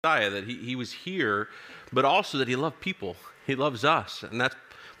Messiah, that he was here, but also that he loved people. He loves us, and that's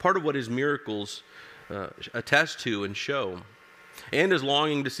part of what his miracles attest to and show, and his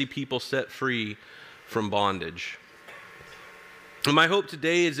longing to see people set free from bondage. And my hope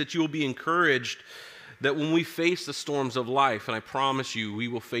today is that you will be encouraged that when we face the storms of life, and I promise you we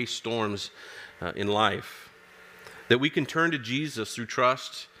will face storms in life, that we can turn to Jesus through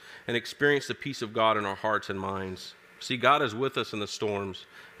trust and experience the peace of God in our hearts and minds. See, God is with us in the storms,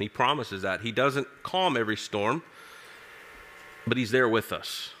 and he promises that. He doesn't calm every storm, but he's there with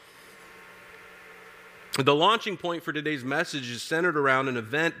us. The launching point for today's message is centered around an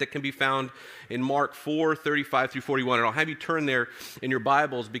event that can be found in Mark 4:35 through 41. And I'll have you turn there in your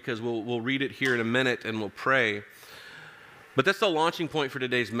Bibles because we'll read it here in a minute and we'll pray. But that's the launching point for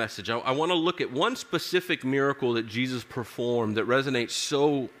today's message. I want to look at one specific miracle that Jesus performed that resonates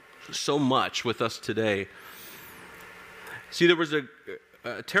so much with us today. See, there was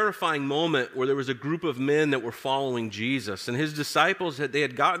a terrifying moment where there was a group of men that were following Jesus, and his disciples they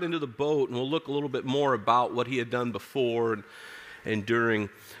had gotten into the boat, and we'll look a little bit more about what he had done before and during,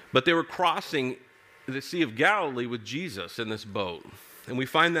 but they were crossing the Sea of Galilee with Jesus in this boat. And we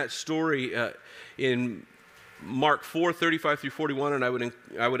find that story in Mark 4:35 through 41, and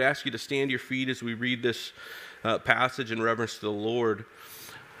I would ask you to stand to your feet as we read this passage in reverence to the Lord.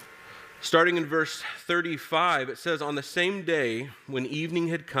 Starting in verse 35, it says, "On the same day, when evening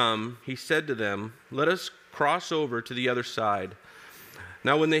had come, he said to them, 'Let us cross over to the other side.'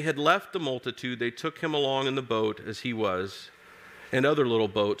 Now when they had left the multitude, they took him along in the boat as he was, and other little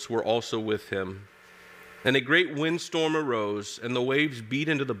boats were also with him. And a great windstorm arose, and the waves beat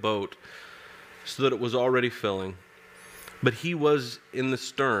into the boat, so that it was already filling. But he was in the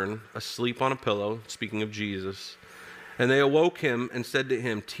stern, asleep on a pillow," speaking of Jesus. "And they awoke him and said to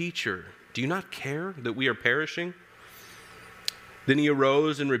him, 'Teacher, do you not care that we are perishing?' Then he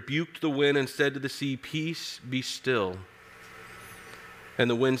arose and rebuked the wind and said to the sea, 'Peace, be still.'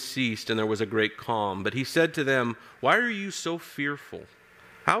 And the wind ceased, and there was a great calm. But he said to them, 'Why are you so fearful?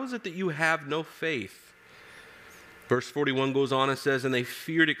 How is it that you have no faith?' Verse 41 goes on and says, "And they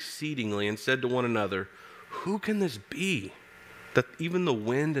feared exceedingly and said to one another, 'Who can this be, that even the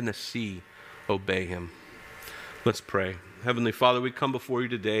wind and the sea obey him?'" Let's pray. Heavenly Father, we come before you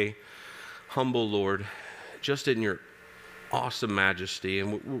today, humble, Lord, just in your awesome majesty.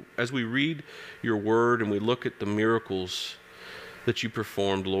 And as we read your word and we look at the miracles that you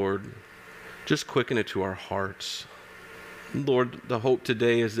performed, Lord, just quicken it to our hearts. Lord, the hope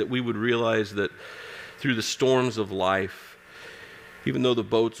today is that we would realize that through the storms of life, even though the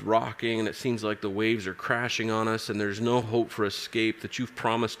boat's rocking and it seems like the waves are crashing on us and there's no hope for escape, that you've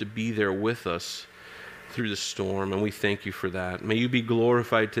promised to be there with us through the storm, and we thank you for that. May you be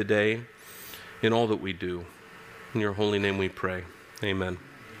glorified today in all that we do. In your holy name we pray. Amen.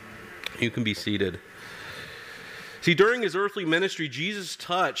 You can be seated. See, during his earthly ministry, Jesus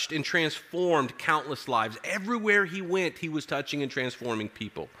touched and transformed countless lives. Everywhere he went, he was touching and transforming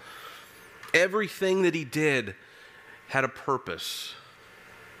people. Everything that he did had a purpose.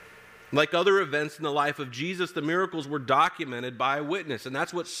 Like other events in the life of Jesus, the miracles were documented by a witness. And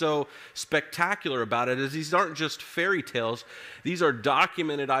that's what's so spectacular about it, is these aren't just fairy tales. These are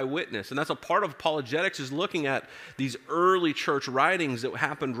documented eyewitness. And that's a part of apologetics, is looking at these early church writings that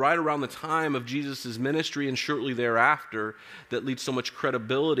happened right around the time of Jesus' ministry and shortly thereafter, that leads so much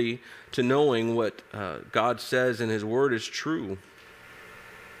credibility to knowing what God says in his word is true.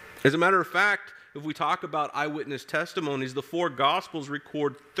 As a matter of fact, if we talk about eyewitness testimonies, the four Gospels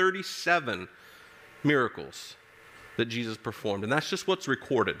record 37 miracles that Jesus performed. And that's just what's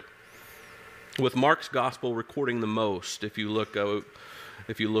recorded, with Mark's Gospel recording the most if you look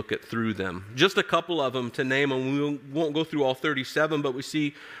at through them. Just a couple of them to name, and we won't go through all 37, but we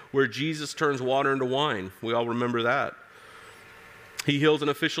see where Jesus turns water into wine. We all remember that. He heals an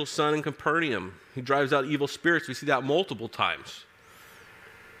official's son in Capernaum. He drives out evil spirits. We see that multiple times.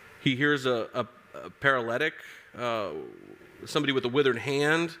 He hears a paralytic, somebody with a withered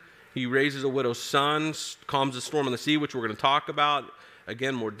hand. He raises a widow's son, calms the storm on the sea, which we're going to talk about.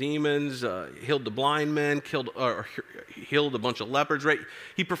 Again, more demons, healed the blind men, healed a bunch of lepers, right?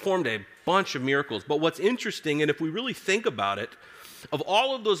 He performed a bunch of miracles. But what's interesting, and if we really think about it, of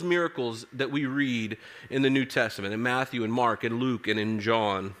all of those miracles that we read in the New Testament, in Matthew and Mark and Luke and in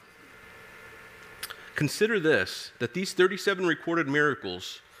John, consider this, that these 37 recorded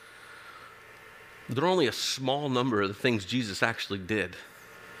miracles, they're only a small number of the things Jesus actually did.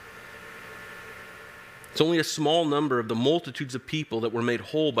 It's only a small number of the multitudes of people that were made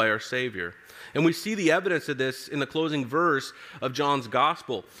whole by our Savior. And we see the evidence of this in the closing verse of John's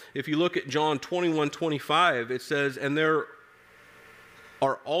Gospel. If you look at John 21:25, it says, "And there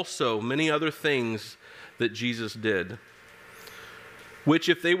are also many other things that Jesus did, which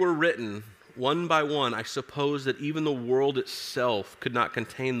if they were written one by one, I suppose that even the world itself could not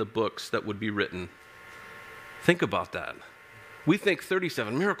contain the books that would be written. Think about that. We think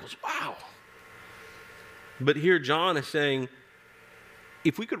 37 miracles, wow. But here John is saying,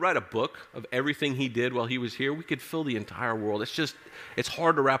 if we could write a book of everything he did while he was here, we could fill the entire world. It's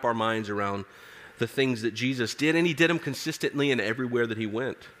hard to wrap our minds around the things that Jesus did, and he did them consistently and everywhere that he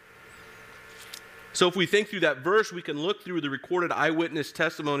went. So if we think through that verse, we can look through the recorded eyewitness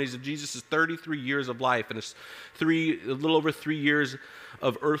testimonies of Jesus' 33 years of life and his a little over 3 years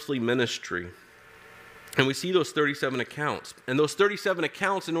of earthly ministry. And we see those 37 accounts. And those 37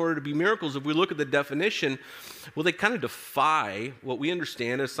 accounts, in order to be miracles, if we look at the definition, well, they kind of defy what we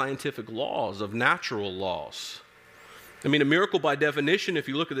understand as scientific laws, of natural laws. I mean, a miracle by definition, if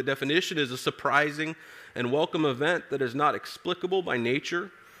you look at the definition, is a surprising and welcome event that is not explicable by nature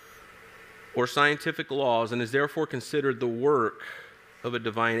or scientific laws and is therefore considered the work of a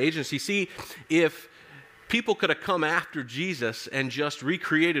divine agency. See, if people could have come after Jesus and just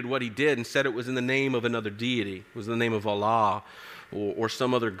recreated what he did and said it was in the name of another deity, it was in the name of Allah or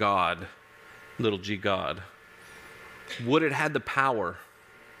some other god, little g god, would it had the power?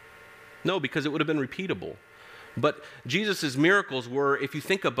 No, because it would have been repeatable. But Jesus' miracles were, if you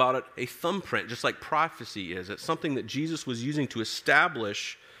think about it, a thumbprint, just like prophecy is. It's something that Jesus was using to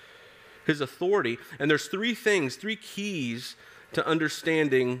establish his authority. And there's three keys to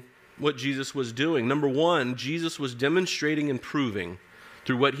understanding what Jesus was doing. Number one, Jesus was demonstrating and proving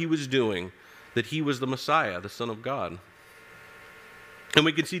through what he was doing that he was the Messiah, the Son of God. And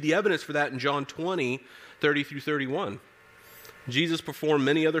we can see the evidence for that in John 20, 30 through 31. Jesus performed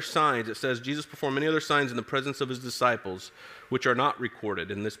many other signs. It says, Jesus performed many other signs in the presence of his disciples, which are not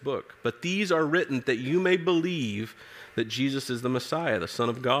recorded in this book. But these are written that you may believe that Jesus is the Messiah, the Son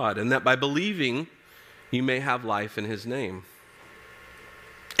of God, and that by believing you may have life in his name.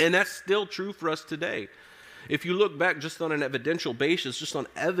 And that's still true for us today. If you look back just on an evidential basis, just on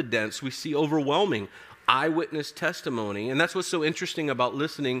evidence, we see overwhelming eyewitness testimony. And that's what's so interesting about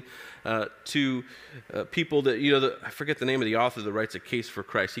listening to people that, I forget the name of the author that writes A Case for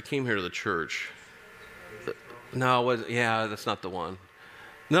Christ. He came here to the church. That's not the one.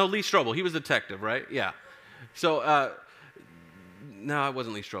 No, Lee Strobel. He was a detective, right? Yeah. So, no, it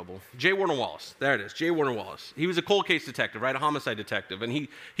wasn't Lee Strobel. J. Warner Wallace. There it is, J. Warner Wallace. He was a cold case detective, right? A homicide detective. And he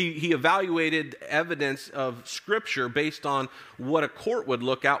evaluated evidence of Scripture based on what a court would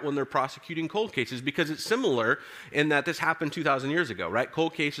look at when they're prosecuting cold cases, because it's similar in that this happened 2,000 years ago, right?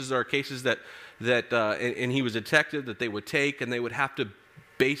 Cold cases are cases that and he was a detective, that they would take, and they would have to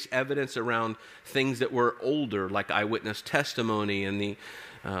base evidence around things that were older, like eyewitness testimony and the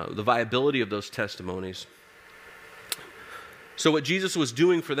viability of those testimonies. So what Jesus was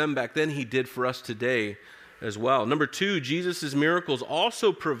doing for them back then, he did for us today as well. Number two, Jesus' miracles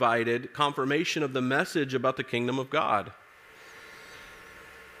also provided confirmation of the message about the kingdom of God.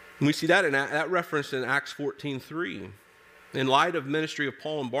 And we see that referenced in Acts 14:3. In light of ministry of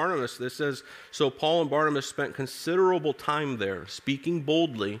Paul and Barnabas, this says, so Paul and Barnabas spent considerable time there, speaking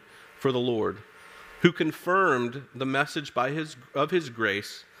boldly for the Lord, who confirmed the message of his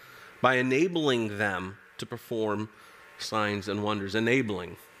grace by enabling them to perform signs and wonders.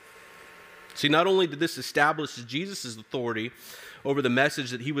 Enabling. See, not only did this establish Jesus' authority over the message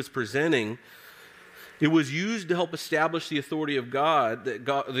that he was presenting, it was used to help establish the authority of God,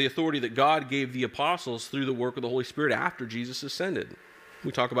 the authority that God gave the apostles through the work of the Holy Spirit after Jesus ascended.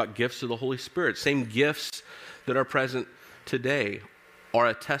 We talk about gifts of the Holy Spirit. Same gifts that are present today are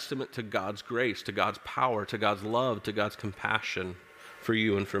a testament to God's grace, to God's power, to God's love, to God's compassion for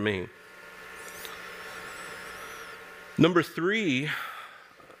you and for me. Number three,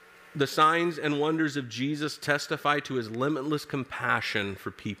 the signs and wonders of Jesus testify to his limitless compassion for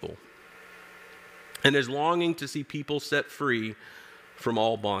people and his longing to see people set free from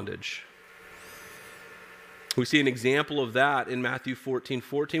all bondage. We see an example of that in Matthew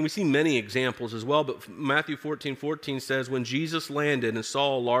 14:14. We see many examples as well, but Matthew 14:14 says, when Jesus landed and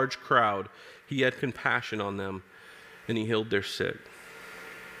saw a large crowd, he had compassion on them and he healed their sick.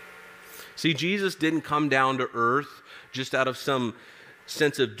 See, Jesus didn't come down to earth just out of some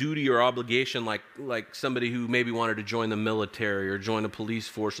sense of duty or obligation like somebody who maybe wanted to join the military or join the police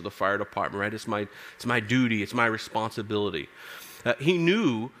force or the fire department, right? It's my duty, it's my responsibility. He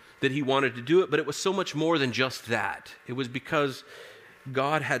knew that he wanted to do it, but it was so much more than just that. It was because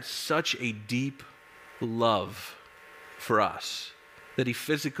God had such a deep love for us that he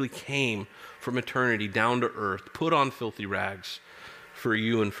physically came from eternity down to earth, put on filthy rags for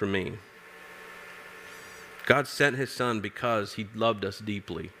you and for me. God sent his son because he loved us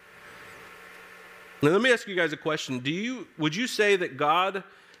deeply. Now let me ask you guys a question. Would you say that God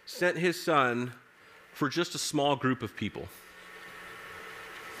sent his son for just a small group of people?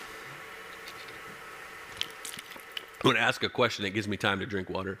 I'm going to ask a question that gives me time to drink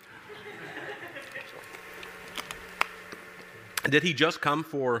water. Did he just come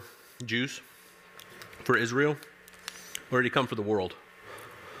for Jews, for Israel, or did he come for the world?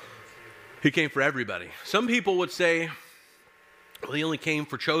 He came for everybody. Some people would say, well, he only came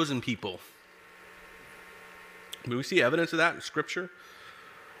for chosen people. Do we see evidence of that in Scripture?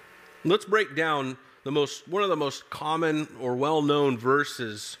 Let's break down one of the most common or well-known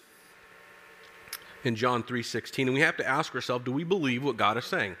verses in John 3:16, and we have to ask ourselves, do we believe what God is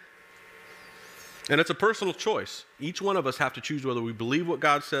saying? And it's a personal choice. Each one of us have to choose whether we believe what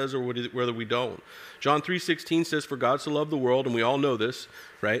God says or whether we don't. John 3:16 says, for God so loved the world, and we all know this,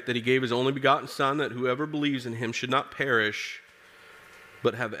 right? That he gave his only begotten Son, that whoever believes in him should not perish,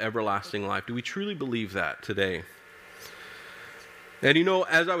 but have everlasting life. Do we truly believe that today? And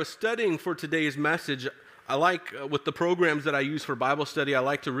as I was studying for today's message, I like, with the programs that I use for Bible study, I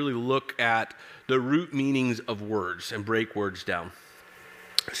like to really look at the root meanings of words and break words down.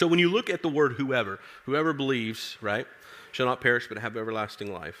 So when you look at the word whoever believes, right, shall not perish but have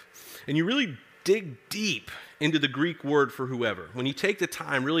everlasting life. And you really dig deep into the Greek word for whoever. When you take the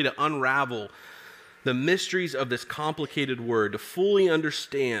time really to unravel the mysteries of this complicated word, to fully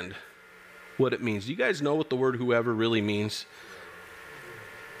understand what it means. Do you guys know what the word whoever really means?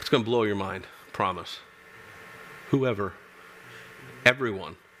 It's going to blow your mind, promise. Whoever,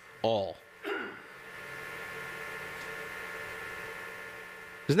 everyone, all.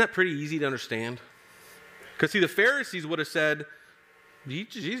 Isn't that pretty easy to understand? Because see, the Pharisees would have said,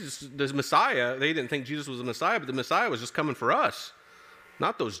 Jesus, the Messiah, they didn't think Jesus was the Messiah, but the Messiah was just coming for us.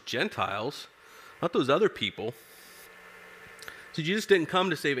 Not those Gentiles, not those other people. See, Jesus didn't come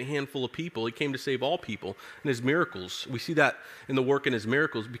to save a handful of people. He came to save all people. And his miracles, we see that in the work in his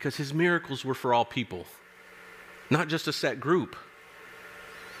miracles, because his miracles were for all people, not just a set group.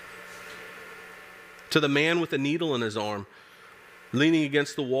 To the man with a needle in his arm, leaning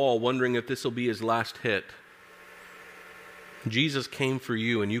against the wall, wondering if this will be his last hit, Jesus came for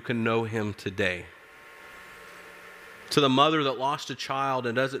you, and you can know him today. To the mother that lost a child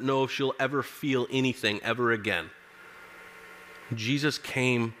and doesn't know if she'll ever feel anything ever again, Jesus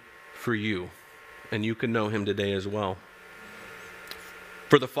came for you, and you can know him today as well.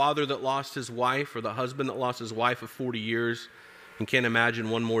 For the father that lost his wife, or the husband that lost his wife of 40 years and can't imagine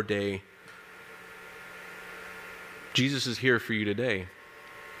one more day, Jesus is here for you today.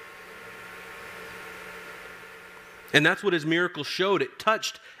 And that's what his miracle showed. It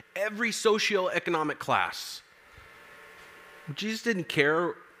touched every socioeconomic class. Jesus didn't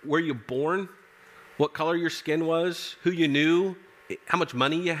care where you were born, what color your skin was, who you knew, how much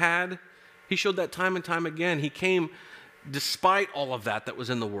money you had. He showed that time and time again. He came despite all of that was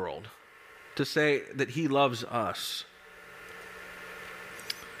in the world to say that he loves us.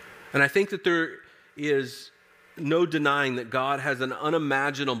 And I think that there is no denying that God has an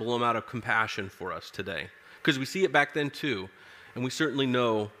unimaginable amount of compassion for us today. Because we see it back then too. And we certainly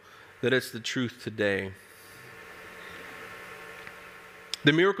know that it's the truth today.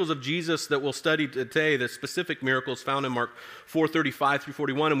 The miracles of Jesus that we'll study today, the specific miracles found in Mark 4:35 through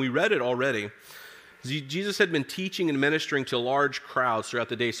 41, and we read it already. Jesus had been teaching and ministering to large crowds throughout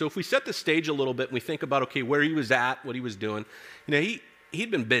the day. So if we set the stage a little bit and we think about, okay, where he was at, what he was doing, he'd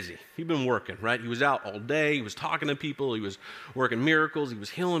been busy. He'd been working, right? He was out all day. He was talking to people. He was working miracles. He was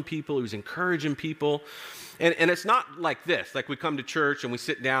healing people. He was encouraging people. And it's not like this, like we come to church and we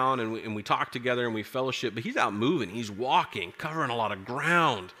sit down and we talk together and we fellowship, but he's out moving. He's walking, covering a lot of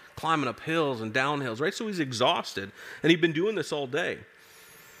ground, climbing up hills and down hills, right? So he's exhausted, and he'd been doing this all day.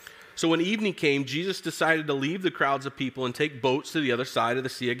 So when evening came, Jesus decided to leave the crowds of people and take boats to the other side of the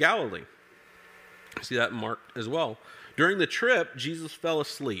Sea of Galilee. You see that in Mark as well. During the trip, Jesus fell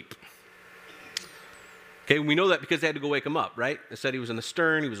asleep. Okay, we know that because they had to go wake him up, right? They said he was in the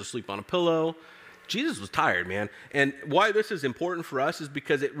stern, he was asleep on a pillow. Jesus was tired, man. And why this is important for us is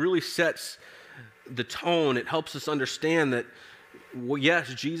because it really sets the tone. It helps us understand that, well,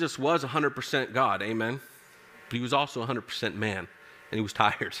 yes, Jesus was 100% God, amen? But he was also 100% man, and he was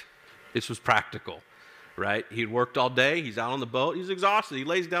tired. This was practical, right? He'd worked all day. He's out on the boat. He's exhausted. He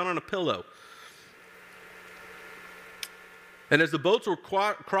lays down on a pillow. And as the boats were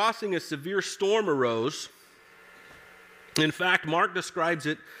crossing, a severe storm arose. In fact, Mark describes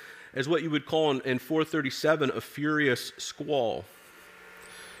it as what you would call in 437 a furious squall.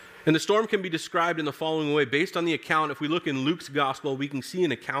 And the storm can be described in the following way. Based on the account, if we look in Luke's gospel, we can see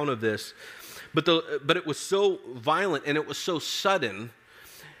an account of this. But it was so violent and it was so sudden.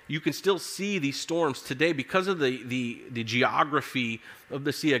 You can still see these storms today because of the geography of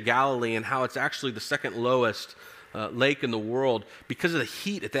the Sea of Galilee and how it's actually the second lowest lake in the world. Because of the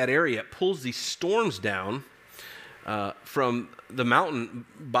heat at that area, it pulls these storms down from the mountain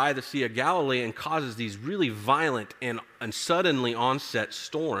by the Sea of Galilee and causes these really violent and suddenly onset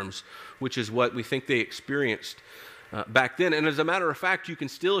storms, which is what we think they experienced back then. And as a matter of fact, you can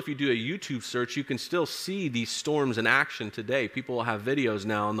still, if you do a YouTube search, you can still see these storms in action today. People will have videos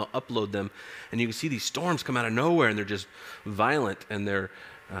now and they'll upload them, and you can see these storms come out of nowhere, and they're just violent and they're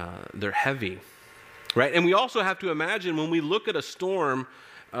heavy, right? And we also have to imagine when we look at a storm.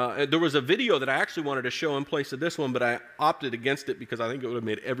 There was a video that I actually wanted to show in place of this one, but I opted against it because I think it would have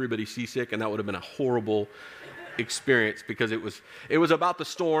made everybody seasick, and that would have been a horrible experience because it was about the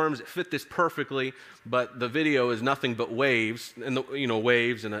storms. It fit this perfectly, but the video is nothing but waves and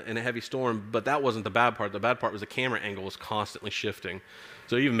waves and a heavy storm. But that wasn't the bad part. The bad part was the camera angle was constantly shifting,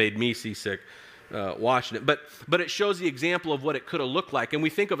 so it even made me seasick watching it. But it shows the example of what it could have looked like. And we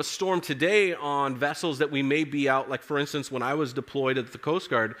think of a storm today on vessels that we may be out, like for instance, when I was deployed at the Coast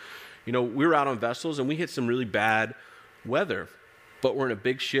Guard, we were out on vessels and we hit some really bad weather. But we're in a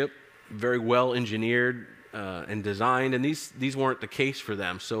big ship, very well engineered and designed, and these weren't the case for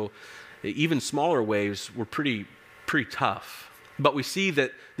them. So even smaller waves were pretty tough. But we see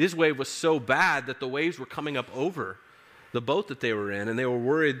that this wave was so bad that the waves were coming up over the boat that they were in, and they were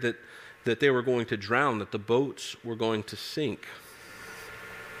worried that they were going to drown, that the boats were going to sink.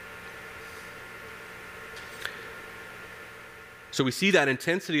 So we see that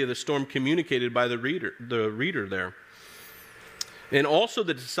intensity of the storm communicated by the reader there. And also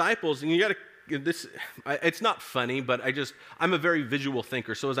the disciples, and it's not funny, but I'm a very visual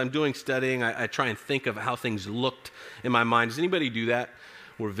thinker. So as I'm doing studying, I try and think of how things looked in my mind. Does anybody do that?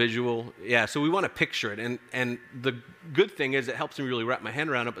 We're visual. Yeah, so we want to picture it. And the good thing is it helps me really wrap my hand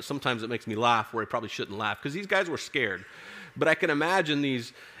around it, but sometimes it makes me laugh where I probably shouldn't laugh because these guys were scared. But I can imagine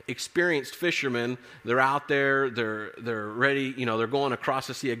these experienced fishermen, they're out there, they're ready, they're going across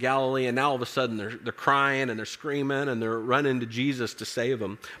the Sea of Galilee, and now all of a sudden they're crying and they're screaming and they're running to Jesus to save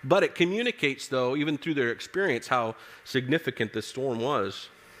them. But it communicates, though, even through their experience, how significant this storm was.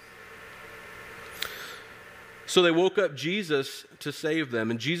 So they woke up Jesus to save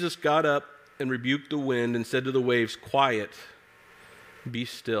them, and Jesus got up and rebuked the wind and said to the waves, "Quiet, be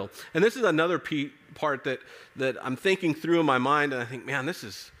still." And this is another part that I'm thinking through in my mind, and I think, man,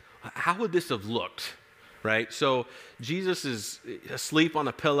 how would this have looked, right? So Jesus is asleep on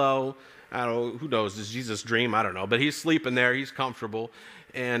a pillow. I don't know, who knows, does Jesus dream? I don't know, but he's sleeping there, he's comfortable,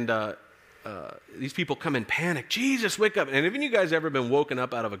 and these people come in panic. Jesus, wake up. And haven't you guys ever been woken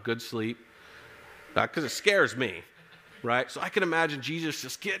up out of a good sleep? Because it scares me, right? So I can imagine Jesus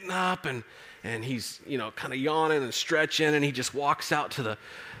just getting up and he's, kind of yawning and stretching, and he just walks out to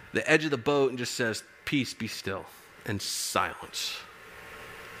the edge of the boat and just says, "Peace, be still," and silence.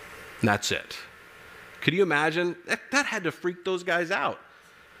 And that's it. Could you imagine? That had to freak those guys out.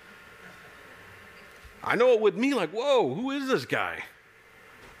 I know it would me, like, whoa, who is this guy?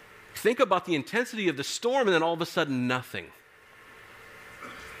 Think about the intensity of the storm, and then all of a sudden, nothing.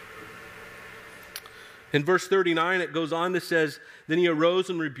 In verse 39, it goes on to says, "Then he arose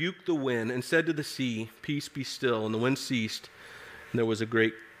and rebuked the wind and said to the sea, 'Peace, be still.' And the wind ceased, and there was a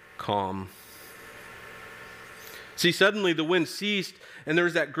great calm." See, suddenly the wind ceased, and there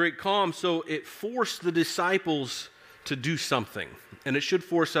was that great calm, so it forced the disciples to do something. And it should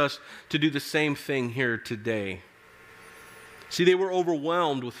force us to do the same thing here today. See, they were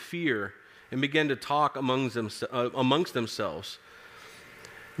overwhelmed with fear and began to talk amongst themselves.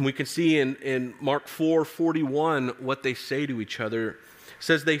 And we can see in Mark 4:41 what they say to each other. It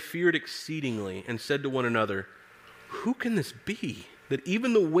says, "They feared exceedingly and said to one another, 'Who can this be, that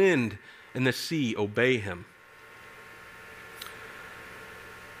even the wind and the sea obey him?'"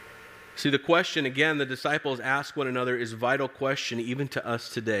 See, the question, again, the disciples ask one another is a vital question even to us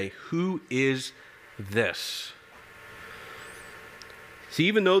today. Who is this? See,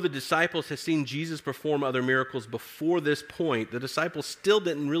 even though the disciples had seen Jesus perform other miracles before this point, the disciples still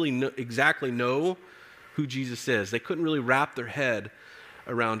didn't really exactly know who Jesus is. They couldn't really wrap their head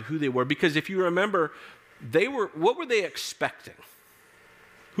around who they were. Because if you remember, what were they expecting?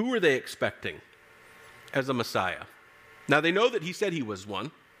 Who were they expecting as a Messiah? Now, they know that he said he was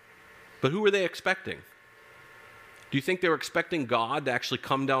one, but who were they expecting? Do you think they were expecting God to actually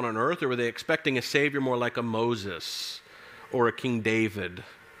come down on earth, or were they expecting a Savior more like a Moses or a King David?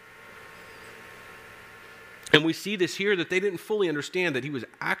 And we see this here, that they didn't fully understand that he was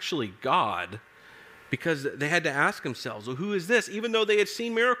actually God, because they had to ask themselves, well, who is this? Even though they had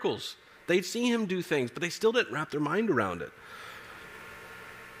seen miracles They'd seen him do things, but they still didn't wrap their mind around it.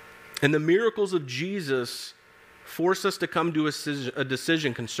 And the miracles of Jesus force us to come to a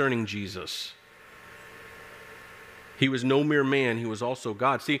decision concerning Jesus. He was no mere man, he was also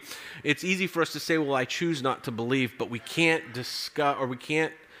God. See, it's easy for us to say, well, I choose not to believe, but we can't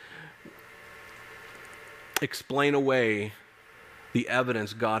explain away the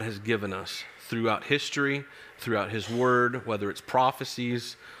evidence God has given us throughout history, throughout his word, whether it's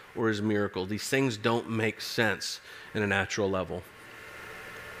prophecies or his miracles. These things don't make sense in a natural level.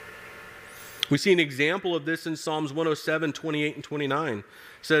 We see an example of this in Psalms 107, 28 and 29. It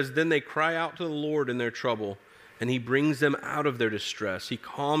says, then they cry out to the Lord in their trouble, and he brings them out of their distress. He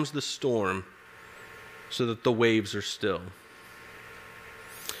calms the storm so that the waves are still.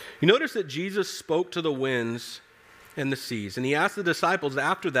 You notice that Jesus spoke to the winds and the seas, and he asked the disciples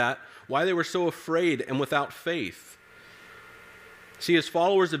after that why they were so afraid and without faith. See, as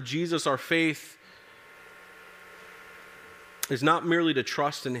followers of Jesus, our faith is not merely to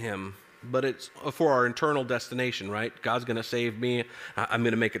trust in him, but it's for our eternal destination, right? God's going to save me. I'm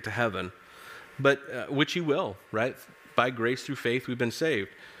going to make it to heaven. But which he will, right? By grace through faith, we've been saved.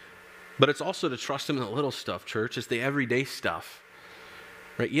 But it's also to trust him in the little stuff, church. It's the everyday stuff,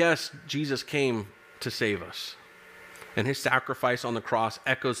 right? Yes, Jesus came to save us. And his sacrifice on the cross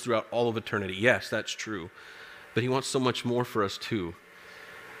echoes throughout all of eternity. Yes, that's true. But he wants so much more for us too.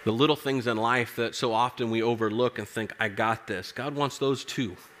 The little things in life that so often we overlook and think, I got this. God wants those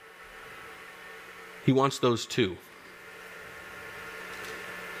too. He wants those too.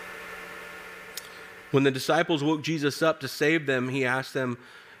 When the disciples woke Jesus up to save them, he asked them,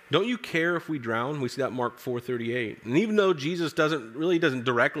 don't you care if we drown? We see that in Mark 4:38. And even though Jesus doesn't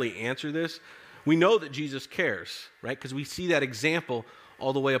directly answer this, we know that Jesus cares, right? Because we see that example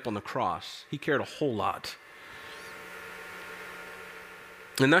all the way up on the cross. He cared a whole lot.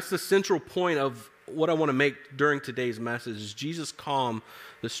 And that's the central point of what I want to make during today's message is Jesus calmed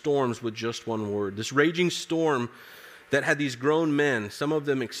the storms with just one word. This raging storm that had these grown men, some of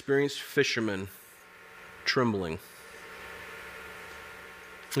them experienced fishermen, trembling.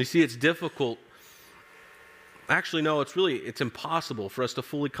 You see, it's difficult. Actually, no, it's impossible for us to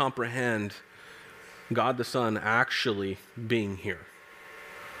fully comprehend God the Son actually being here.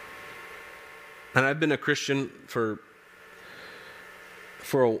 And I've been a Christian for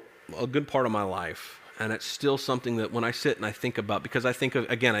a good part of my life, and it's still something that when I sit and I think about, because I think of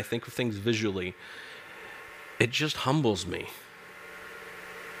things visually, it just humbles me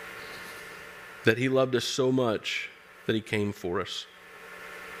that he loved us so much that he came for us.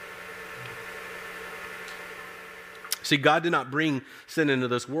 See, God did not bring sin into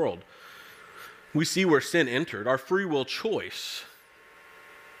this world. We see where sin entered. Our free will choice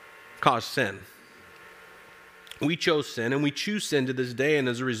caused sin. We chose sin, and we choose sin to this day, and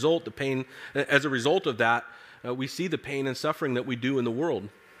as a result of that, we see the pain and suffering that we do in the world.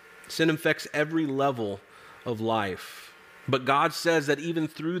 Sin infects every level of life. But God says that even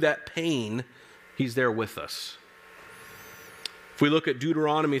through that pain, he's there with us. If we look at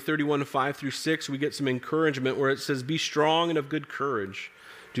Deuteronomy 31:5-6, we get some encouragement where it says, be strong and of good courage.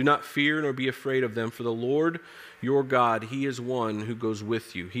 Do not fear nor be afraid of them, for the Lord your God, he is one who goes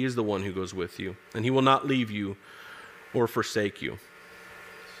with you. He is the one who goes with you, and he will not leave you or forsake you.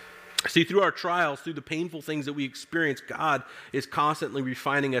 See, through our trials, through the painful things that we experience, God is constantly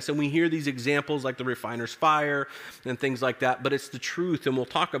refining us. And we hear these examples like the refiner's fire and things like that, but it's the truth, and we'll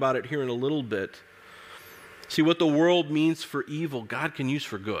talk about it here in a little bit. See, what the world means for evil, God can use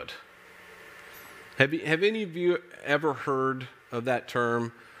for good. Have any of you ever heard of that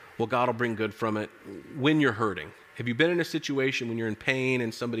term, well, God will bring good from it, when you're hurting? Have you been in a situation when you're in pain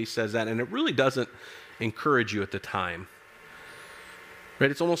and somebody says that, and it really doesn't encourage you at the time?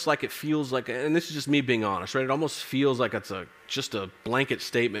 Right? It's almost like it feels like, and this is just me being honest, right? It almost feels like it's just a blanket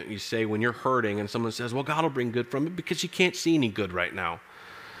statement you say when you're hurting and someone says, well, God will bring good from it, because you can't see any good right now.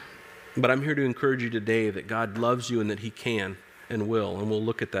 But I'm here to encourage you today that God loves you and that he can and will, and we'll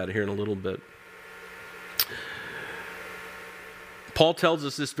look at that here in a little bit. Paul tells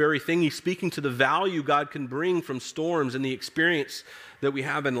us this very thing. He's speaking to the value God can bring from storms and the experience that we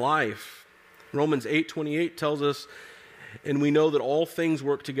have in life. Romans 8:28 tells us, and we know that all things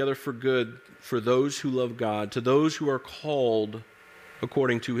work together for good for those who love God, to those who are called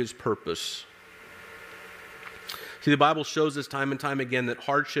according to his purpose. See, the Bible shows us time and time again that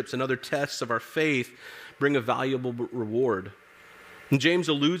hardships and other tests of our faith bring a valuable reward. And James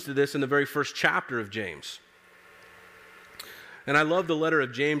alludes to this in the very first chapter of James. And I love the letter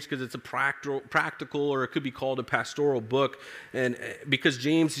of James because it's a practical, or it could be called a pastoral book. And because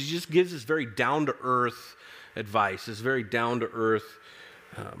James, he just gives us very down-to-earth advice, this very down-to-earth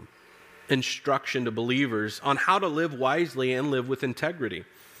instruction to believers on how to live wisely and live with integrity.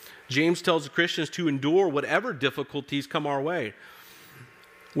 James tells Christians to endure whatever difficulties come our way,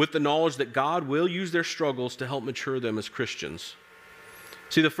 with the knowledge that God will use their struggles to help mature them as Christians.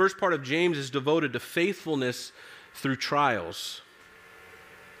 See, the first part of James is devoted to faithfulness through trials.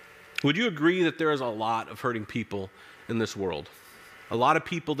 Would you agree that there is a lot of hurting people in this world? A lot of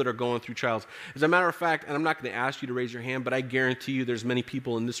people that are going through trials. As a matter of fact, and I'm not going to ask you to raise your hand, but I guarantee you there's many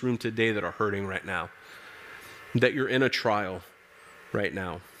people in this room today that are hurting right now, that you're in a trial right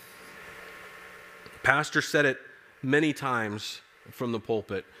now. Pastor said it many times from the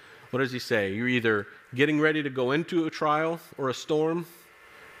pulpit. What does he say? You're either getting ready to go into a trial or a storm,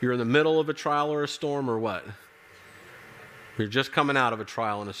 you're in the middle of a trial or a storm, or what? You're just coming out of a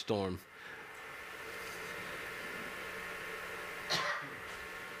trial and a storm.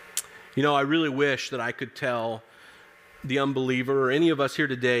 You know, I really wish that I could tell the unbeliever or any of us here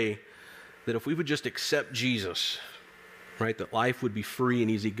today that if we would just accept Jesus, right, that life would be free and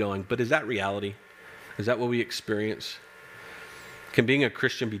easygoing. But is that reality? Is that what we experience? Can being a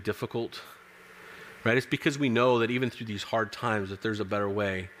Christian be difficult? Right? It's because we know that even through these hard times that there's a better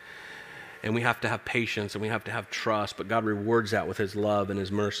way. And we have to have patience and we have to have trust, but God rewards that with His love and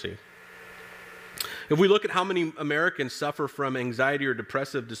His mercy. If we look at how many Americans suffer from anxiety or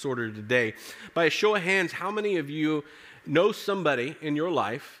depressive disorder today, by a show of hands, how many of you know somebody in your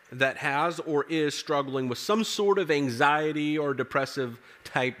life that has or is struggling with some sort of anxiety or depressive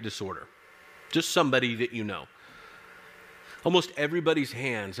type disorder? Just somebody that you know. Almost everybody's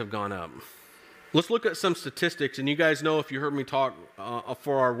hands have gone up. Let's look at some statistics, and you guys know if you heard me talk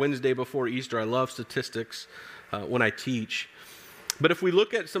for our Wednesday before Easter, I love statistics when I teach. But if we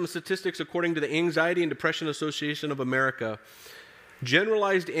look at some statistics according to the Anxiety and Depression Association of America,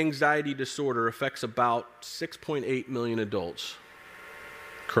 generalized anxiety disorder affects about 6.8 million adults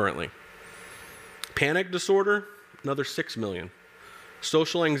currently. Panic disorder, another 6 million.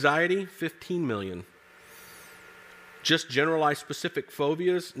 Social anxiety, 15 million. Just generalized specific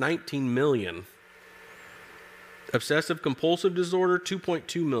phobias, 19 million. Obsessive compulsive disorder,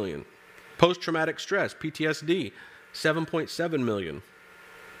 2.2 million. Post-traumatic stress, PTSD, 7.7 million.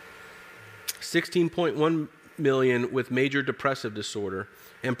 16.1 million with major depressive disorder.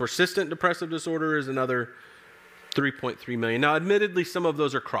 And persistent depressive disorder is another 3.3 million. Now, admittedly, some of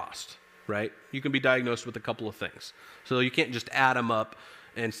those are crossed, right? You can be diagnosed with a couple of things. So you can't just add them up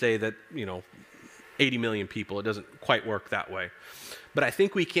and say that, 80 million people. It doesn't quite work that way. But I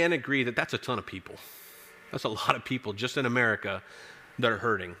think we can agree that that's a ton of people. That's a lot of people just in America that are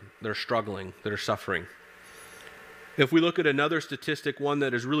hurting, that are struggling, that are suffering. If we look at another statistic, one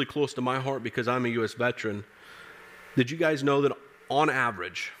that is really close to my heart because I'm a U.S. veteran, did you guys know that on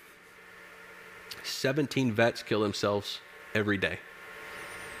average, 17 vets kill themselves every day?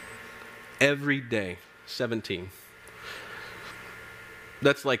 Every day, 17.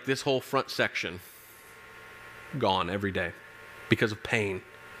 That's like this whole front section gone every day because of pain,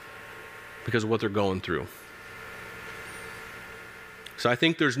 because of what they're going through. So I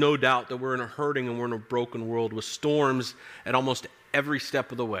think there's no doubt that we're in a hurting and we're in a broken world with storms at almost every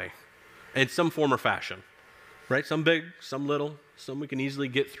step of the way, in some form or fashion, right? Some big, some little, some we can easily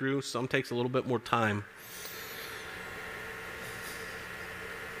get through, some takes a little bit more time.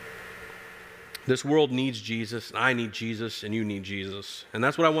 This world needs Jesus, and I need Jesus, and you need Jesus. And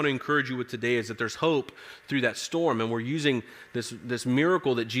that's what I want to encourage you with today, is that there's hope through that storm, and we're using this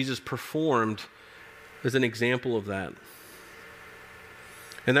miracle that Jesus performed as an example of that.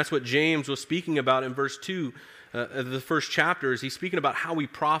 And that's what James was speaking about in verse 2 of the first chapter, is he's speaking about how we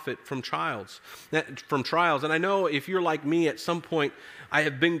profit from trials. And I know if you're like me, at some point, I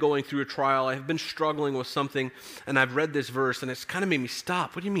have been going through a trial, I have been struggling with something, and I've read this verse, and it's kind of made me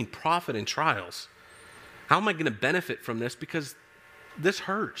stop. What do you mean profit in trials? How am I going to benefit from this? Because this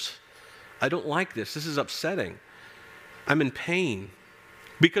hurts. I don't like this. This is upsetting. I'm in pain.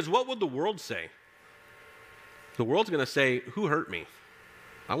 Because what would the world say? The world's going to say, who hurt me?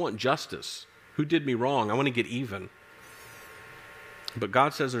 I want justice. Who did me wrong? I want to get even. But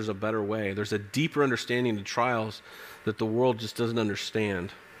God says there's a better way. There's a deeper understanding of trials that the world just doesn't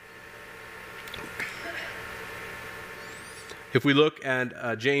understand. If we look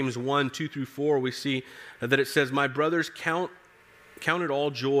at James 1, 2 through 4, we see that it says, "My brothers, count it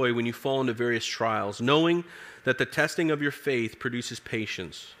all joy when you fall into various trials, knowing that the testing of your faith produces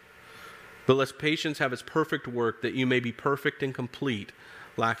patience. But let patience have its perfect work, that you may be perfect and complete,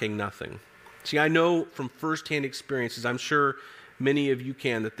 lacking nothing." See, I know from firsthand experiences, I'm sure many of you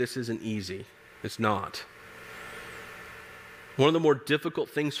can, that this isn't easy. It's not. One of the more difficult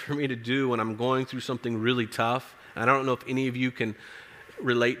things for me to do when I'm going through something really tough, and I don't know if any of you can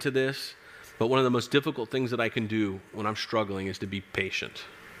relate to this, But one of the most difficult things that I can do when I'm struggling is to be patient.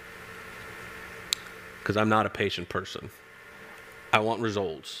 Because I'm not a patient person. I want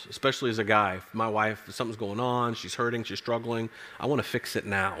results, especially as a guy. If my wife, if something's going on, she's hurting, she's struggling, I want to fix it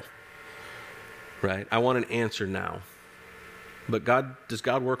now. Right? I want an answer now. But does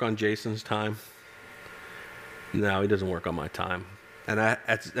God work on Jason's time? No, he doesn't work on my time. And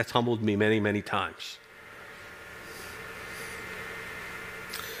that's humbled me many, many times.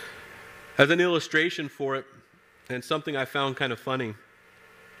 As an illustration for it, and something I found kind of funny,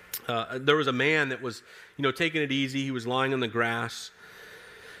 there was a man that was, taking it easy. He was lying on the grass.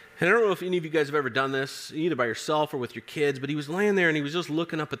 And I don't know if any of you guys have ever done this, either by yourself or with your kids, but he was laying there and he was just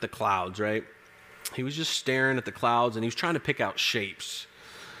looking up at the clouds, right? He was just staring at the clouds and he was trying to pick out shapes.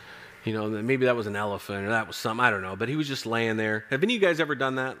 Maybe that was an elephant or that was something, I don't know. But he was just laying there. Have any of you guys ever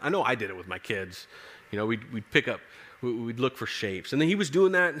done that? I know I did it with my kids. We'd look for shapes. And then he was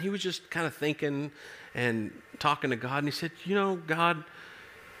doing that and he was just kind of thinking and talking to God. And he said, God,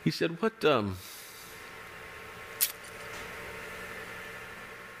 he said,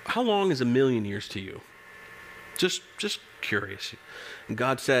 how long is 1,000,000 years to you? Just curious. And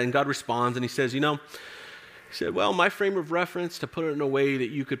God responds and he says, he said, well, my frame of reference, to put it in a way that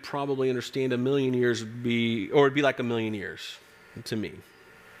you could probably understand, 1,000,000 years it'd be like 1,000,000 years to me.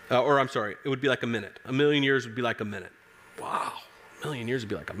 It would be like a minute. 1,000,000 years would be like a minute. Wow, 1,000,000 years would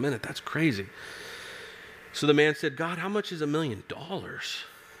be like a minute. That's crazy. So the man said, God, how much is $1,000,000?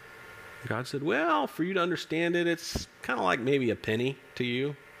 God said, well, for you to understand it, it's kind of like maybe a penny to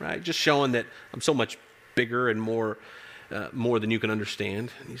you, right? Just showing that I'm so much bigger and more than you can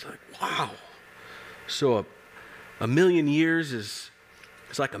understand. And he's like, wow. So a 1,000,000 years is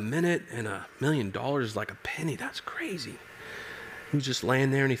like a minute, and $1,000,000 is like a penny. That's crazy. He was just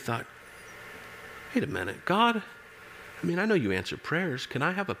laying there and he thought, wait a minute, God, I know you answer prayers. Can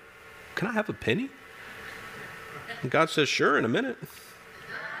I have a penny? And God says, sure, in a minute.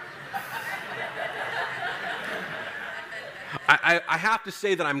 I have to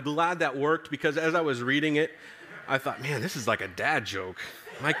say that I'm glad that worked, because as I was reading it, I thought, man, this is like a dad joke.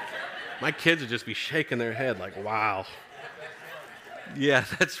 My kids would just be shaking their head like, wow. Yeah,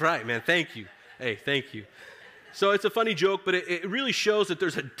 that's right, man. Thank you. Hey, thank you. So it's a funny joke, but it really shows that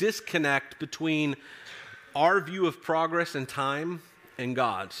there's a disconnect between our view of progress and time and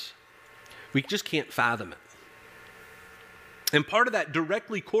God's. We just can't fathom it. And part of that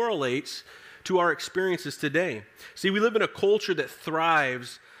directly correlates to our experiences today. See, we live in a culture that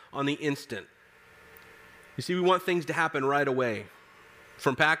thrives on the instant. You see, we want things to happen right away.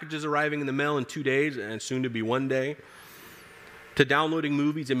 From packages arriving in the mail in 2 days, and soon to be 1 day, to downloading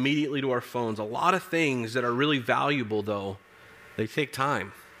movies immediately to our phones. A lot of things that are really valuable, though, they take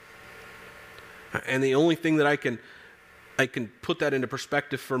time. And the only thing that I can put that into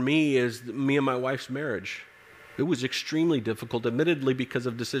perspective for me is me and my wife's marriage. It was extremely difficult, admittedly, because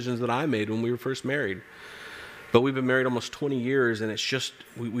of decisions that I made when we were first married. But we've been married almost 20 years, and it's just,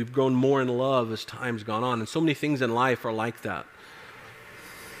 we've grown more in love as time's gone on. And so many things in life are like that.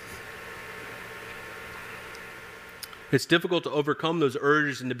 It's difficult to overcome those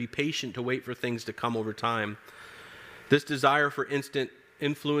urges and to be patient to wait for things to come over time. This desire for instant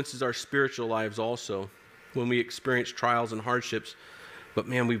influences our spiritual lives also when we experience trials and hardships. But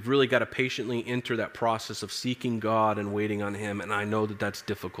man, we've really got to patiently enter that process of seeking God and waiting on Him. And I know that that's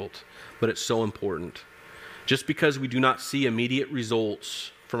difficult, but it's so important. Just because we do not see immediate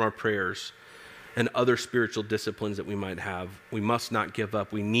results from our prayers and other spiritual disciplines that we might have, we must not give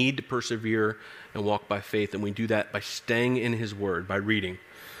up. We need to persevere and walk by faith. And we do that by staying in His Word, by reading,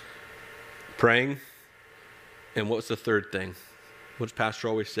 praying, and what's the third thing? What does Pastor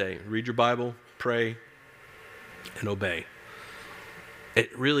always say? Read your Bible, pray, and obey.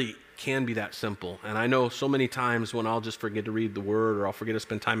 It really can be that simple. And I know so many times when I'll just forget to read the Word or I'll forget to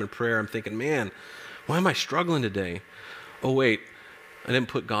spend time in prayer, I'm thinking, man, why am I struggling today? Oh, wait, I didn't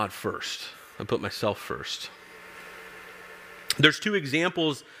put God first. I put myself first. There's two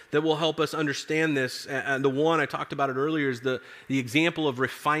examples that will help us understand this. And the one, I talked about it earlier, is the example of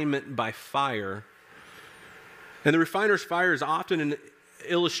refinement by fire. And the refiner's fire is often an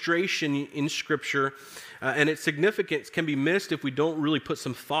illustration in Scripture, and its significance can be missed if we don't really put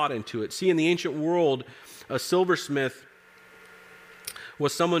some thought into it. See, in the ancient world, a silversmith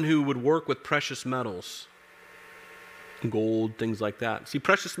was someone who would work with precious metals, gold, things like that. See,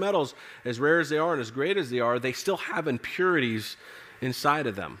 precious metals, as rare as they are and as great as they are, they still have impurities inside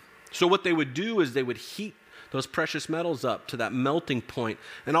of them. So what they would do is they would heat those precious metals up to that melting point,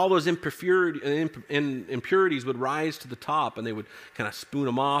 and all those impurities would rise to the top, and they would kind of spoon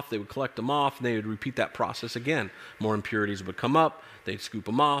them off, they would collect them off, and they would repeat that process again. More impurities would come up, they'd scoop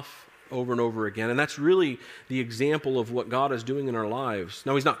them off, over and over again. And that's really the example of what God is doing in our lives.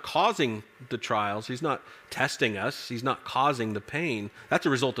 Now, he's not causing the trials. He's not testing us. He's not causing the pain. That's a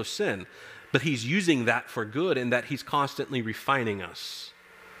result of sin. But he's using that for good, and that he's constantly refining us.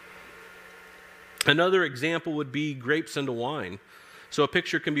 Another example would be grapes into wine. So a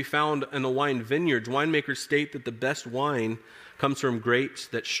picture can be found in the wine vineyards. Winemakers state that the best wine comes from grapes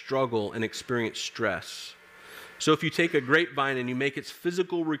that struggle and experience stress. So if you take a grapevine and you make its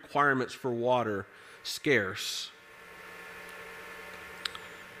physical requirements for water scarce,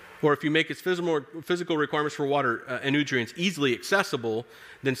 or if you make its physical requirements for water and nutrients easily accessible,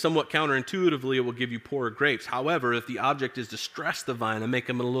 then somewhat counterintuitively it will give you poorer grapes. However, if the object is to stress the vine and make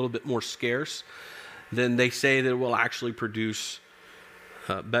them a little bit more scarce, then they say that it will actually produce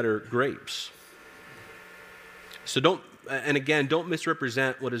better grapes. So don't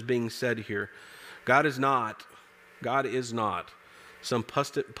misrepresent what is being said here. God is not some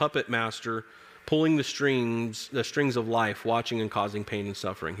puppet master pulling the strings of life, watching and causing pain and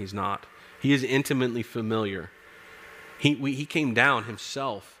suffering. He's not. He is intimately familiar. He came down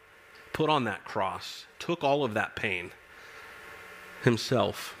himself, put on that cross, took all of that pain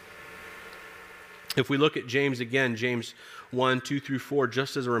himself. If we look at James again, James 1, 2 through 4,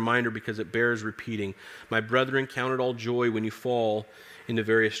 just as a reminder because it bears repeating. My brethren, count it all joy when you fall into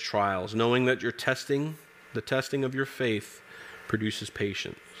various trials, knowing that the testing of your faith produces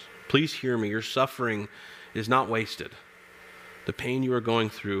patience. Please hear me. Your suffering is not wasted. The pain you are going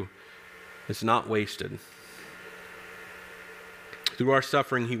through is not wasted. Through our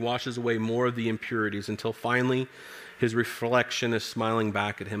suffering, he washes away more of the impurities until finally his reflection is smiling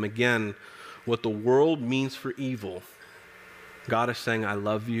back at him. Again, what the world means for evil, God is saying, I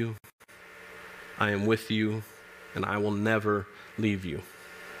love you, I am with you, and I will never leave you.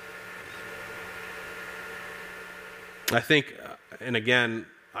 I think, and again,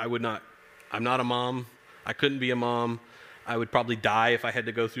 I'm not a mom. I couldn't be a mom. I would probably die if I had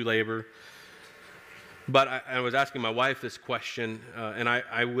to go through labor. But I was asking my wife this question, and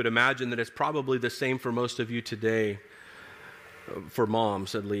I would imagine that it's probably the same for most of you today, for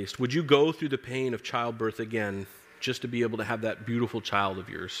moms at least. Would you go through the pain of childbirth again just to be able to have that beautiful child of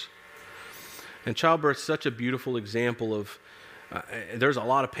yours? And childbirth is such a beautiful example of, there's a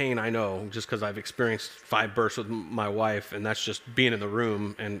lot of pain, I know, just because I've experienced 5 births with my wife, and that's just being in the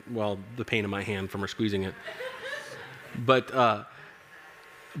room and, well, the pain in my hand from her squeezing it. But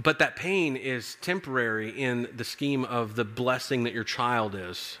that pain is temporary in the scheme of the blessing that your child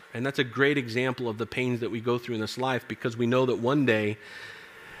is. And that's a great example of the pains that we go through in this life, because we know that one day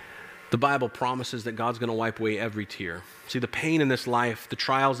the Bible promises that God's going to wipe away every tear. See, the pain in this life, the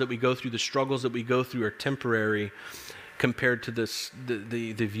trials that we go through, the struggles that we go through are temporary compared to the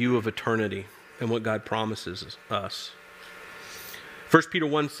view of eternity and what God promises us. 1 Peter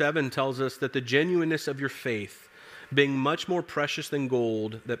 1:7 tells us that the genuineness of your faith, being much more precious than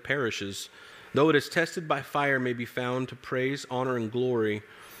gold that perishes, though it is tested by fire, may be found to praise, honor, and glory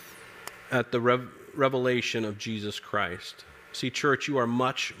at the revelation of Jesus Christ. See, church, you are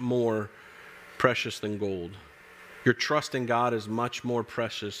much more precious than gold. Your trust in God is much more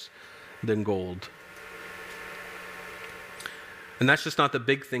precious than gold. And that's just not the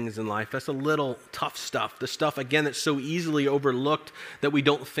big things in life. That's the little tough stuff. The stuff, again, that's so easily overlooked that we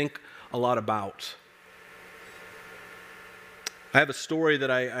don't think a lot about. I have a story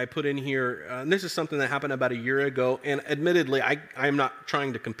that I put in here, and this is something that happened about a year ago, and admittedly, I'm not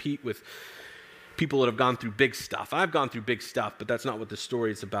trying to compete with people that have gone through big stuff. I've gone through big stuff, but that's not what this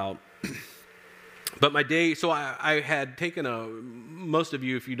story is about. But I had taken most of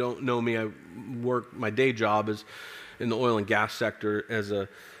you, if you don't know me, my day job is in the oil and gas sector as a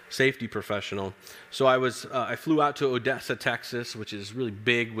safety professional. So I flew out to Odessa, Texas, which is really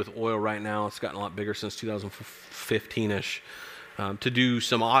big with oil right now. It's gotten a lot bigger since 2015-ish, to do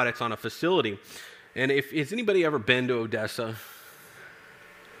some audits on a facility. And has anybody ever been to Odessa?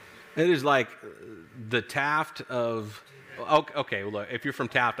 It is like the Taft of, okay, well, look, if you're from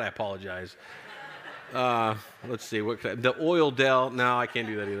Taft, I apologize. Let's see, the oil Dell, no, I can't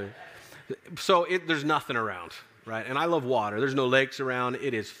do that either. So there's nothing around, right? And I love water. There's no lakes around.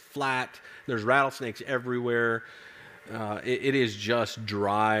 It is flat. There's rattlesnakes everywhere. It is just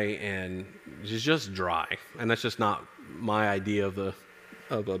dry, and it's just dry. And that's just not my idea of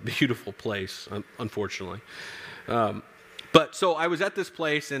a beautiful place, unfortunately. But so I was at this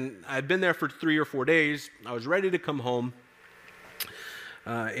place, and I'd been there for 3 or 4 days. I was ready to come home.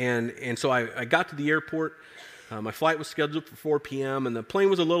 And so I got to the airport. My flight was scheduled for 4 p.m. and the plane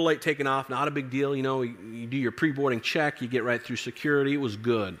was a little late taking off. Not a big deal. You know, you do your pre-boarding check. You get right through security. It was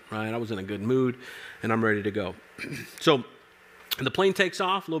good, right? I was in a good mood, and I'm ready to go. So And the plane takes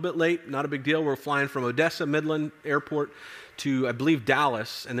off a little bit late, not a big deal. We're flying from Odessa Midland Airport to, I believe,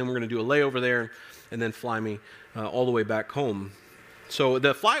 Dallas, and then we're going to do a layover there and then fly me all the way back home. So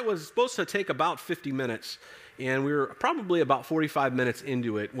the flight was supposed to take about 50 minutes, and we were probably about 45 minutes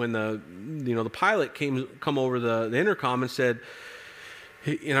into it when the pilot come over the intercom and said,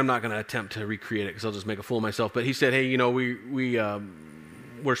 and I'm not going to attempt to recreate it because I'll just make a fool of myself, but he said, hey,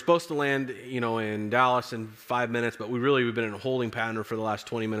 we're supposed to land, in Dallas in 5 minutes, but we've been in a holding pattern for the last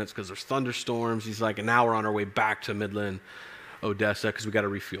 20 minutes because there's thunderstorms. He's like, and now we're on our way back to Midland, Odessa, because we got to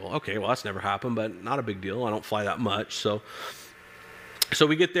refuel. Okay, well, that's never happened, but not a big deal. I don't fly that much. So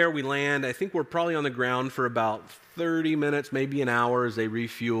we get there, we land. I think we're probably on the ground for about 30 minutes, maybe an hour as they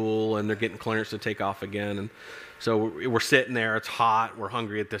refuel, and they're getting clearance to take off again. And so we're sitting there. It's hot. We're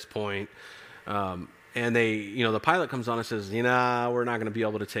hungry at this point. And the pilot comes on and says, we're not going to be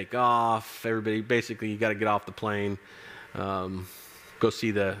able to take off. Everybody, basically, you got to get off the plane, go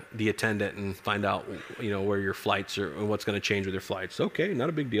see the attendant and find out, where your flights are and what's going to change with your flights. Okay, not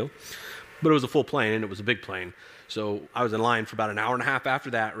a big deal. But it was a full plane, and it was a big plane. So I was in line for about an hour and a half after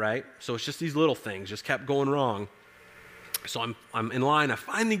that, right? So it's just these little things just kept going wrong. So I'm in line. I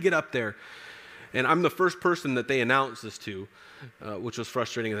finally get up there, and I'm the first person that they announced this to, which was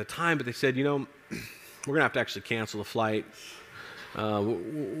frustrating at the time. But they said, we're going to have to actually cancel the flight.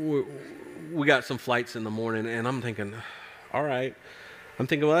 We got some flights in the morning, and I'm thinking, all right. I'm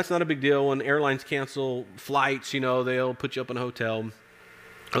thinking, well, that's not a big deal. When airlines cancel flights, they'll put you up in a hotel.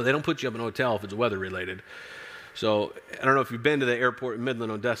 Oh, they don't put you up in a hotel if it's weather-related. So I don't know if you've been to the airport in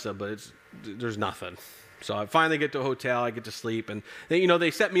Midland, Odessa, but there's nothing. So I finally get to a hotel. I get to sleep. And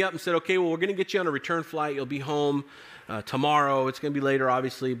they set me up and said, okay, well, we're going to get you on a return flight. You'll be home tomorrow. It's going to be later,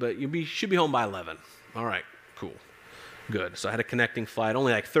 obviously, but should be home by 11. All right, cool, good. So I had a connecting flight,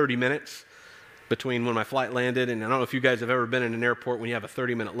 only like 30 minutes between when my flight landed, and I don't know if you guys have ever been in an airport when you have a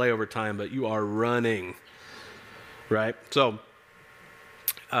 30-minute layover time, but you are running, right? So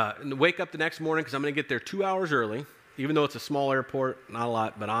wake up the next morning because I'm going to get there 2 hours early, even though it's a small airport, not a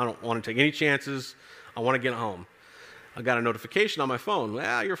lot, but I don't want to take any chances. I want to get home. I got a notification on my phone.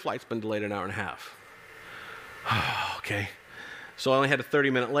 Well, your flight's been delayed an hour and a half. Okay. So I only had a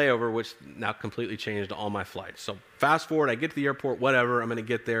 30-minute layover, which now completely changed all my flights. So fast forward, I get to the airport, whatever, I'm going to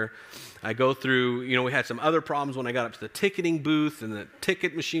get there. I go through, we had some other problems when I got up to the ticketing booth, and the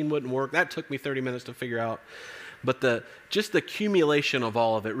ticket machine wouldn't work. That took me 30 minutes to figure out. But just the accumulation of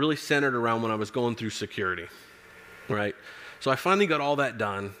all of it really centered around when I was going through security, right? So I finally got all that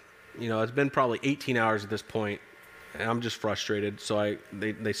done. It's been probably 18 hours at this point, and I'm just frustrated. So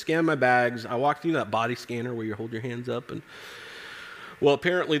they scanned my bags. I walked through that body scanner where you hold your hands up, and well,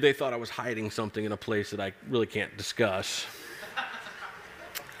 apparently they thought I was hiding something in a place that I really can't discuss.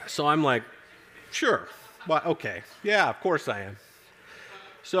 So I'm like, sure, well, okay, yeah, of course I am.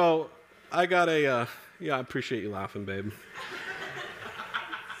 So I got I appreciate you laughing, babe.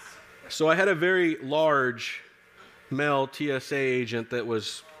 So I had a very large male TSA agent that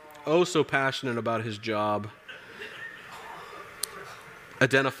was so passionate about his job,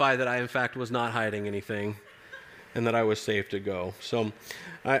 identify that I, in fact, was not hiding anything, and that I was safe to go. So,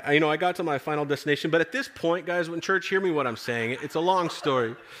 I got to my final destination. But at this point, guys, when church, hear me what I'm saying. It's a long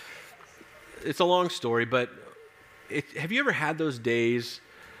story. But have you ever had those days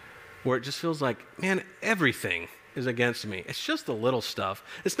where it just feels like, man, everything is against me? It's just the little stuff.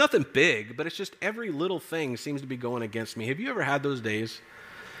 It's nothing big, but it's just every little thing seems to be going against me. Have you ever had those days?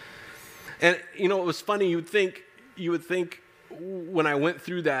 And, it was funny. You would think when I went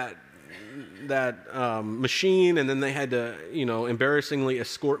through that machine, and then they had to, embarrassingly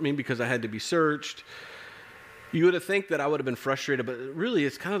escort me because I had to be searched. You would have think that I would have been frustrated, but really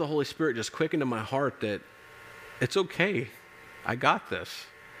it's kind of the Holy Spirit just quickened in my heart that it's okay. I got this.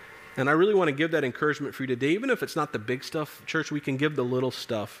 And I really want to give that encouragement for you today. Even if it's not the big stuff, church, we can give the little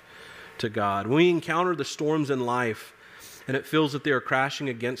stuff to God. When we encounter the storms in life and it feels that they are crashing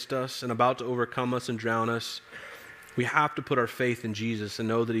against us and about to overcome us and drown us, we have to put our faith in Jesus and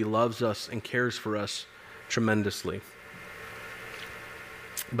know that He loves us and cares for us tremendously.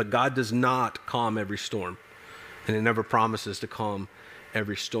 But God does not calm every storm, and He never promises to calm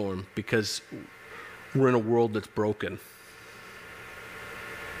every storm because we're in a world that's broken.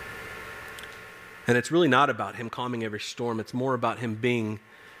 And it's really not about Him calming every storm. It's more about Him being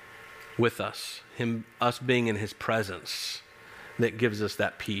with us, us being in His presence that gives us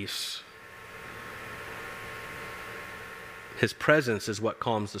that peace. His presence is what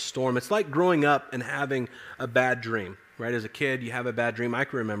calms the storm. It's like growing up and having a bad dream, right? As a kid, you have a bad dream. I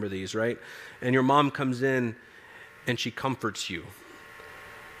can remember these, right? And your mom comes in and she comforts you,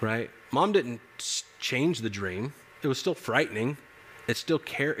 right? Mom didn't change the dream. It was still frightening, It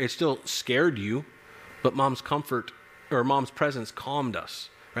still scared you, but mom's comfort or mom's presence calmed us,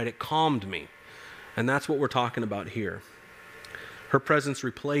 right? It calmed me. And that's what we're talking about here. Her presence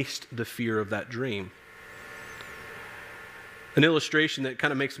replaced the fear of that dream. An illustration that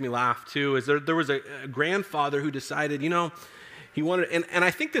kind of makes me laugh too is there was a grandfather who decided, he wanted, and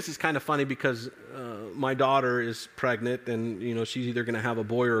I think this is kind of funny because my daughter is pregnant and, she's either going to have a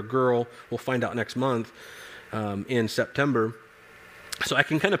boy or a girl. We'll find out next month in September. So I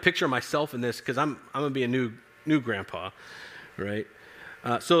can kind of picture myself in this because I'm going to be a new grandpa, right?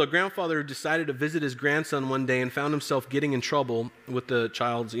 So a grandfather decided to visit his grandson one day and found himself getting in trouble with the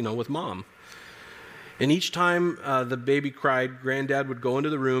child's, with mom. And each time the baby cried, Granddad would go into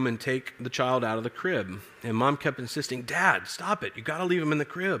the room and take the child out of the crib. And Mom kept insisting, Dad, stop it. You got to leave him in the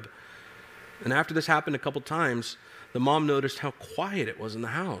crib. And after this happened a couple times, the mom noticed how quiet it was in the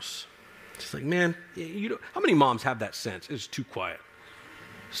house. She's like, man, how many moms have that sense? It's too quiet.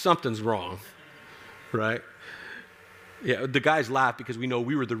 Something's wrong, right? Yeah, the guys laugh because we know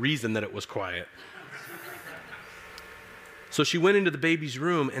we were the reason that it was quiet. So she went into the baby's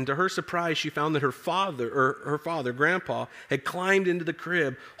room, and to her surprise, she found that her father, Grandpa, had climbed into the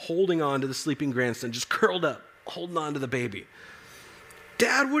crib, holding on to the sleeping grandson, just curled up, holding on to the baby.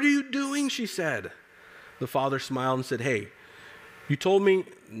 Dad, what are you doing? She said. The father smiled and said, hey, you told me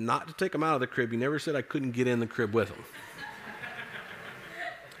not to take him out of the crib. You never said I couldn't get in the crib with him.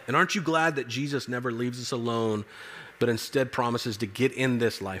 And aren't you glad that Jesus never leaves us alone, but instead promises to get in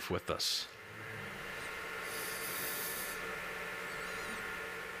this life with us?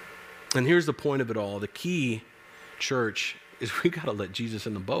 And here's the point of it all. The key, church, is we got to let Jesus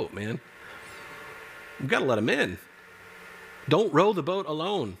in the boat, man. We've got to let him in. Don't row the boat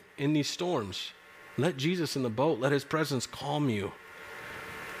alone in these storms. Let Jesus in the boat. Let his presence calm you.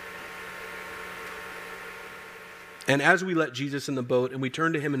 And as we let Jesus in the boat and we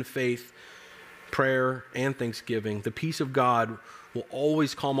turn to him in faith, prayer, and thanksgiving, the peace of God will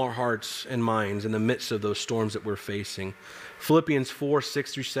always calm our hearts and minds in the midst of those storms that we're facing. Philippians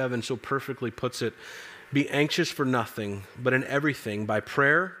 4:6-7 so perfectly puts it, be anxious for nothing, but in everything, by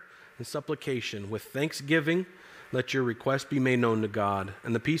prayer and supplication, with thanksgiving, let your requests be made known to God.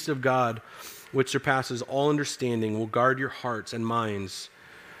 And the peace of God, which surpasses all understanding, will guard your hearts and minds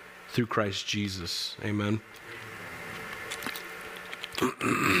through Christ Jesus. Amen.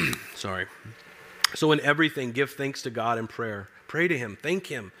 Sorry. So in everything, give thanks to God in prayer. Pray to him, thank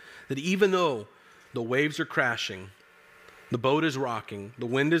him, that even though the waves are crashing, the boat is rocking, the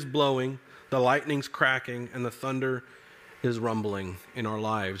wind is blowing, the lightning's cracking, and the thunder is rumbling in our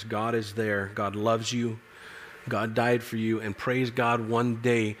lives, God is there. God loves you. God died for you. And praise God, one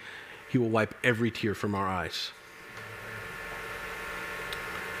day he will wipe every tear from our eyes.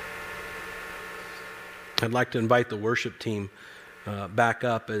 I'd like to invite the worship team back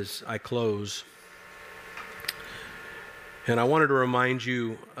up as I close. And I wanted to remind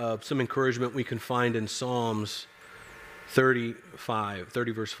you of some encouragement we can find in Psalms 30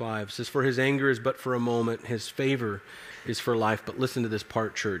 verse 5. It says, for his anger is but for a moment, his favor is for life. But listen to this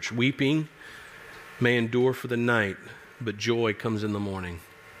part, church. Weeping may endure for the night, but joy comes in the morning.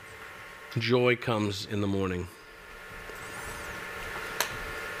 Joy comes in the morning.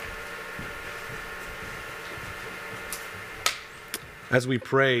 As we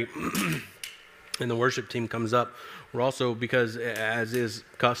pray and the worship team comes up, we're also, because as is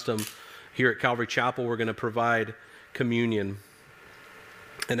custom here at Calvary Chapel, we're going to provide communion.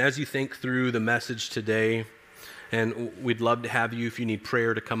 And as you think through the message today, and we'd love to have you, if you need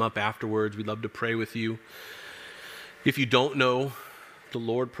prayer, to come up afterwards. We'd love to pray with you. If you don't know the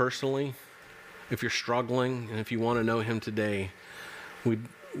Lord personally, if you're struggling, and if you want to know him today,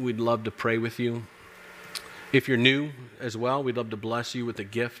 we'd love to pray with you. If you're new as well, we'd love to bless you with a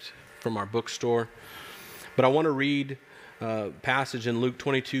gift from our bookstore. But I want to read a passage in Luke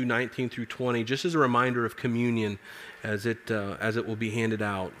 22:19-20, just as a reminder of communion as it will be handed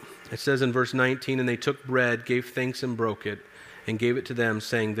out. It says in verse 19, and they took bread, gave thanks and broke it, and gave it to them,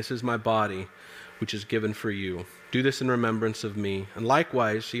 saying, this is my body, which is given for you. Do this in remembrance of me. And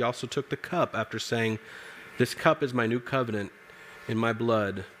likewise, he also took the cup after saying, this cup is my new covenant in my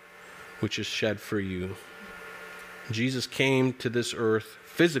blood, which is shed for you. Jesus came to this earth,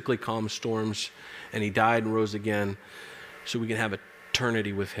 physically calmed storms, and he died and rose again so we can have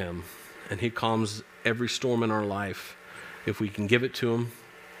eternity with him. And he calms every storm in our life if we can give it to him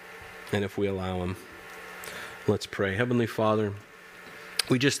and if we allow him. Let's pray. Heavenly Father,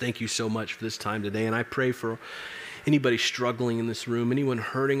 we just thank you so much for this time today. And I pray for anybody struggling in this room, anyone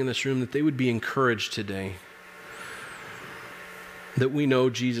hurting in this room, that they would be encouraged today. That we know,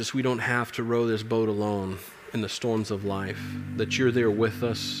 Jesus, we don't have to row this boat alone. in the storms of life, that you're there with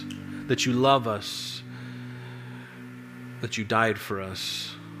us, that you love us, that you died for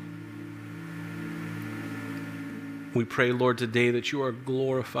us. We pray, Lord, today that you are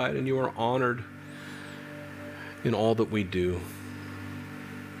glorified and you are honored in all that we do.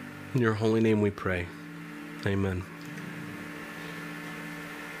 In your holy name we pray. Amen.